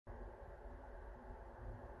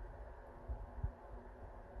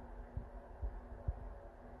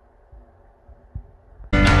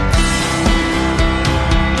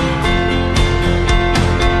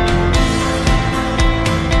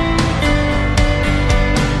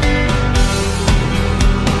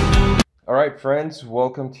friends,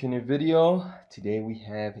 welcome to a new video. Today we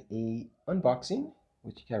have a unboxing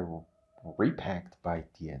which got repacked by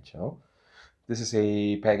DHL. This is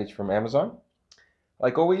a package from Amazon.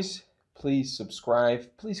 Like always, please subscribe,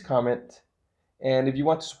 please comment, and if you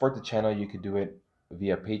want to support the channel, you could do it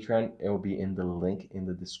via Patreon. It will be in the link in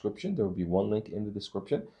the description. There will be one link in the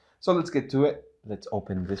description. So let's get to it. Let's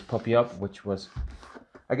open this puppy up, which was,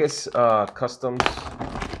 I guess, Customs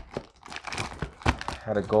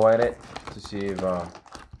had a go at it to see if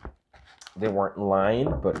they weren't lying,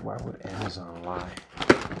 but why would Amazon lie?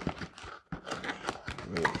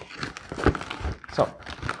 So,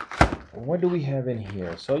 what do we have in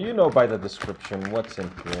here? So you know by the description what's in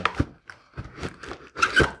here.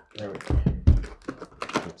 There we go.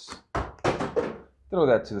 Let's throw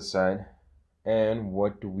that to the side. And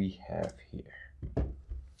what do we have here? A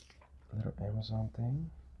little Amazon thing.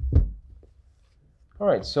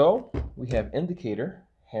 Alright, so we have indicator,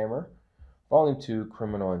 hammer, Volume 2,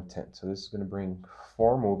 Criminal Intent. So this is going to bring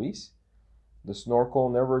 4 movies. The Snorkel,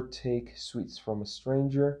 Never Take Sweets from a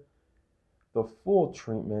Stranger, The Full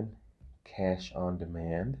Treatment, Cash on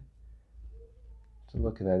Demand. So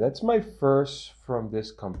look at that. That's my first from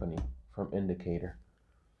this company, from Indicator.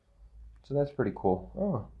 So that's pretty cool.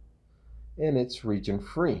 Oh, and it's region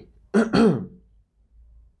free.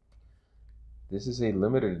 This is a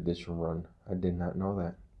limited edition run. I did not know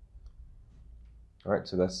that. All right,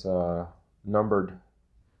 so that's numbered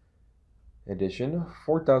edition,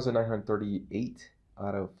 4,938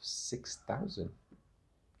 out of 6,000. All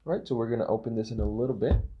right, so we're gonna open this in a little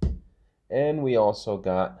bit. And we also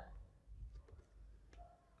got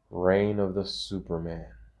Reign of the Superman.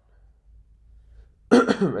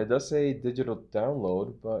 It does say digital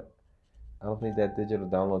download, but I don't think that digital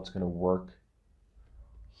download is gonna work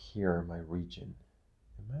here in my region.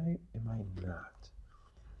 Am I not?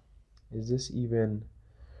 Is this even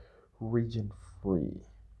region free?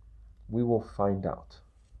 We will find out.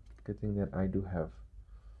 Good thing that I do have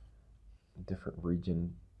different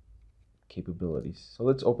region capabilities. So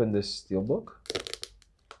let's open this steelbook.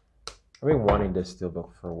 I've been wanting this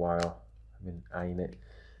steelbook for a while. I've been eyeing it.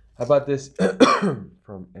 How about this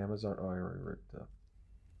from Amazon? Oh, I already ripped up.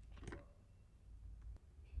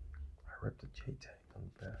 I ripped the J tag on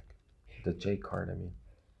the back. The J card, I mean.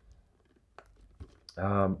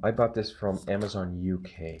 I bought this from Amazon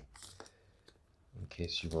UK. In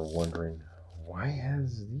case you were wondering, why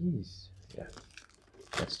has these? Yeah,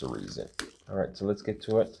 that's the reason. All right, so let's get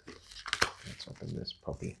to it. Let's open this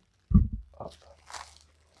puppy up.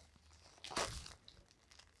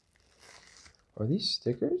 Are these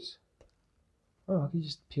stickers? Oh, I can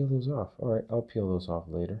just peel those off. All right, I'll peel those off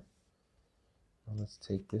later. Now let's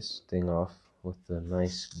take this thing off with the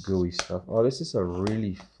nice gooey stuff. Oh, this is a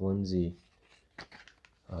really flimsy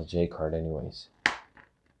J card anyways.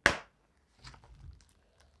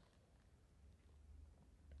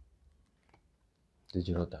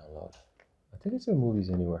 Digital download. I think it's in Movies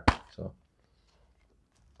Anywhere, so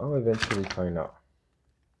I'll eventually find out.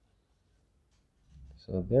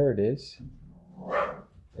 So there it is.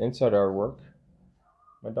 Inside artwork.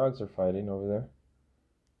 My dogs are fighting over there.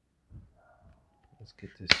 Let's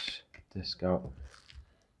get this disc out.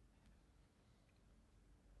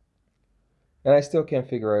 And I still can't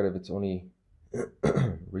figure out if it's only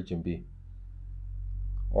region B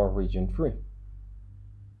or region free.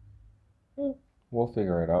 We'll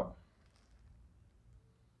figure it out.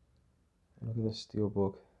 Look at the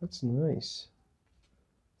steelbook. That's nice.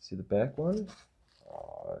 See the back one?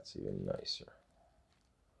 Oh, that's even nicer.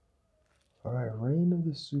 All right, Reign of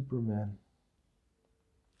the Superman.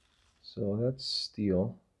 So that's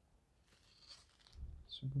steel.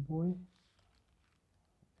 Superboy?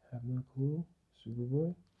 Have no clue.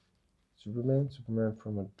 Superboy? Superman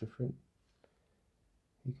from a different...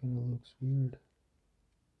 He kind of looks weird.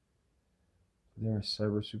 There's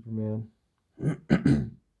Cyber Superman.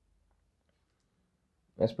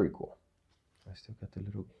 That's pretty cool. I still got the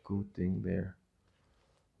little goat thing there.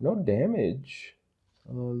 No damage.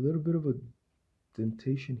 A little bit of a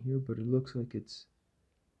dentation here, but it looks like it's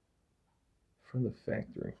from the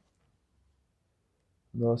factory.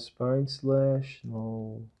 No spine slash,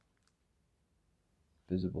 no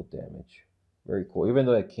visible damage. Very cool. Even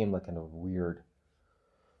though it came like in a weird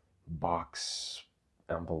box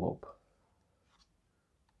envelope.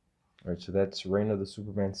 Alright, so that's Reign of the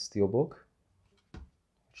Superman steelbook,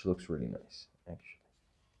 which looks really nice, actually.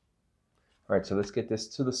 Alright, so let's get this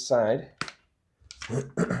to the side.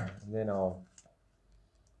 And then I'll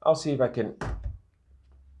see if I can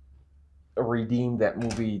redeem that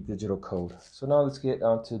movie digital code. So now let's get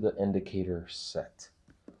onto the indicator set.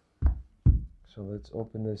 So let's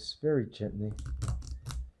open this very gently.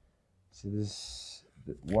 So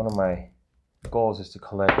one of my goals is to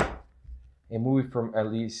collect a movie from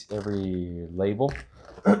at least every label.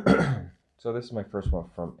 So this is my first one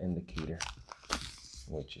from Indicator,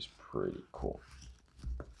 which is pretty cool.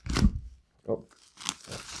 Oh,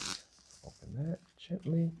 let's open that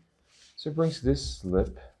gently. So it brings this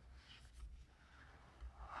slip.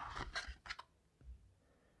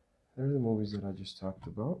 There are the movies that I just talked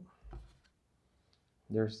about.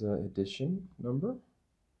 There's the edition number.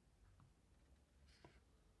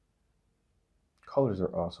 Colors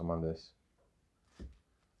are awesome on this.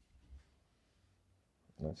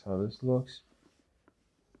 That's how this looks.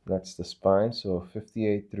 That's the spine, so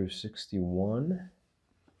 58 through 61.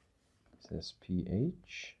 It says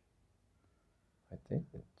PH. I think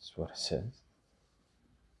that's what it says.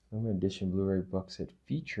 Limited edition Blu-ray box set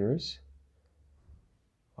features.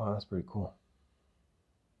 Oh, that's pretty cool.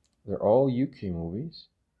 They're all UK movies.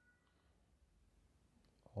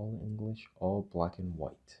 All English, all black and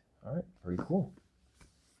white. Alright, pretty cool.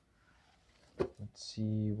 Let's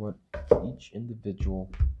see what each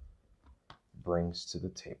individual brings to the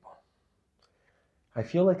table. I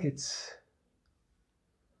feel like it's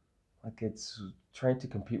trying to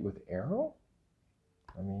compete with Arrow.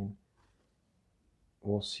 I mean,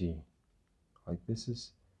 we'll see. Like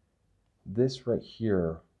this right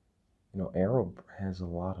here, you know, Arrow has a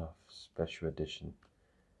lot of special edition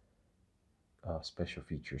special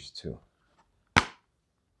features too.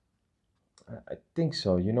 I think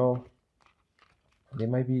so, you know. They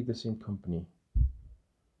might be the same company,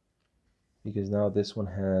 because now this one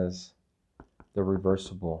has the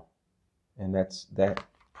reversible, and that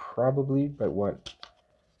probably by what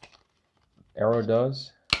Arrow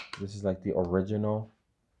does. This is like the original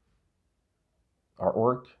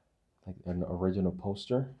artwork, like an original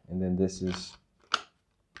poster, and then this is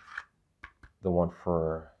the one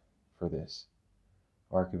for this,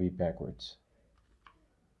 or it could be backwards.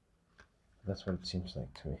 That's what it seems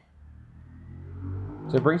like to me.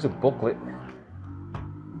 So it brings a booklet.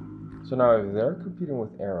 So now if they're competing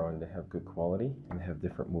with Arrow and they have good quality and they have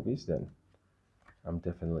different movies, then I'm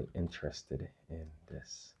definitely interested in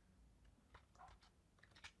this.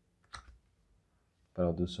 But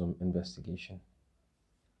I'll do some investigation.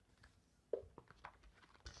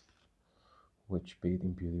 Which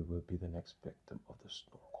bathing beauty will be the next victim of the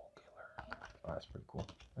snorkel killer? Oh, that's pretty cool.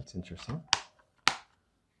 That's interesting.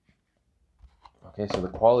 Okay, so the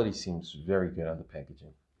quality seems very good on the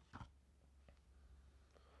packaging.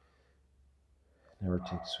 Never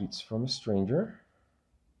take sweets from a stranger.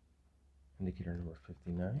 Indicator number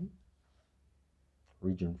 59.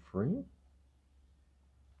 Region free.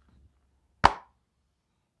 Look at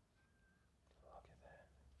that.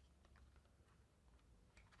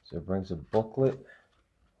 So it brings a booklet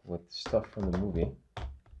with stuff from the movie.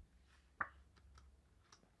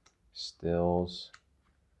 Stills.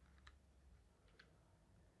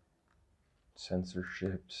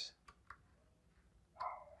 Censorships.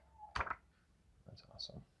 That's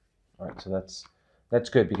awesome. All right, so that's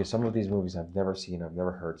good, because some of these movies I've never seen, I've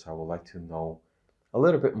never heard, so I would like to know a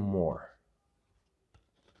little bit more.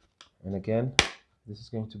 And again, this is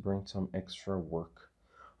going to bring some extra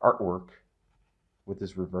artwork with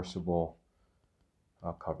this reversible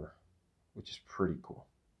cover, which is pretty cool.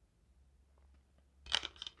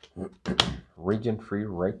 Region free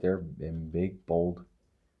right there in big bold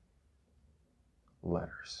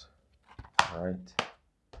letters. All right.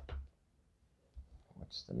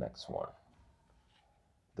 What's the next one?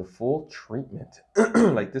 The Full Treatment.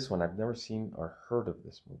 Like this one, I've never seen or heard of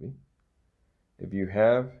this movie. If you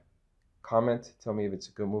have, comment, tell me if it's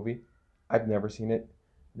a good movie. I've never seen it.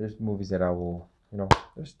 There's movies that I will, you know,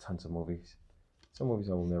 there's tons of movies. Some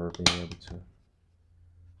movies I will never be able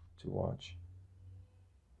to watch.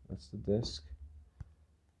 That's the disc.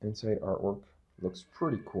 Inside artwork looks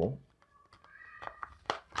pretty cool.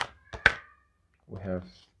 We have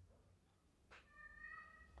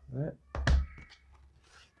that.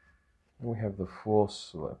 And we have the full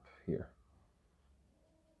slip here.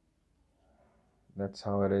 That's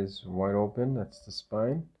how it is, wide open. That's the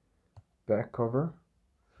spine. Back cover.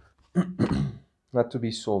 Not to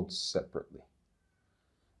be sold separately.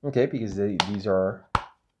 Okay, because these are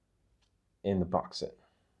in the box set.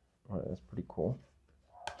 All right, that's pretty cool.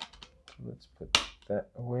 Let's put that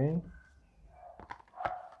away.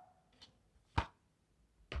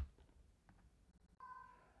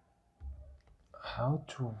 How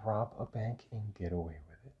to rob a bank and get away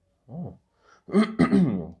with it.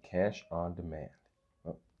 Oh. Cash on demand.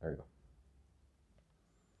 Oh, there you go.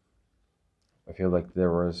 I feel like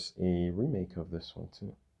there was a remake of this one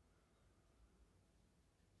too.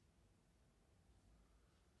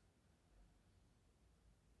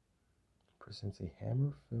 represents a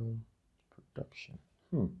hammer film production.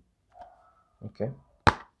 Okay.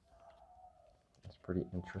 That's pretty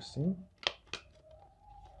interesting.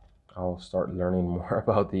 I'll start learning more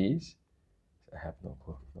about these. I have no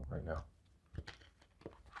clue right now.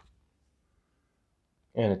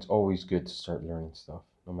 And it's always good to start learning stuff,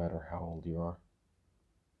 no matter how old you are.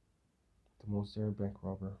 The most daring bank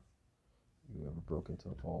robber you ever broke into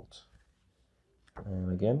a vault.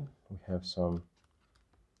 And again, we have some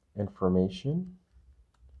information.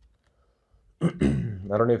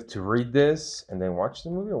 I don't know if to read this and then watch the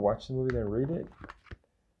movie, or watch the movie then read it. I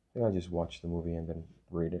think I'll just watch the movie and then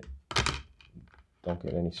read it. Don't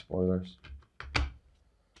get any spoilers.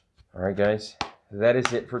 Alright guys, that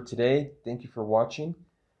is it for today. Thank you for watching.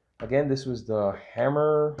 Again, this was the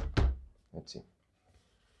hammer, let's see,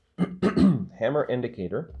 hammer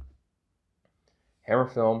indicator. Hammer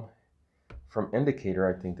film from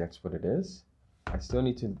indicator, I think that's what it is. I still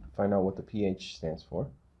need to find out what the PH stands for.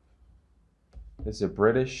 This is a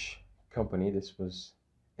British company. This was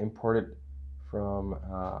imported from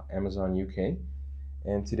Amazon UK.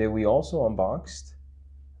 And today we also unboxed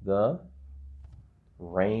the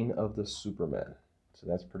Reign of the Supermen. So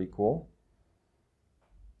that's pretty cool.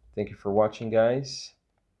 Thank you for watching, guys.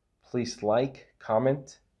 Please like,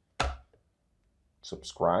 comment,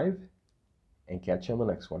 subscribe, and catch you on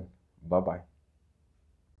the next one. Bye-bye.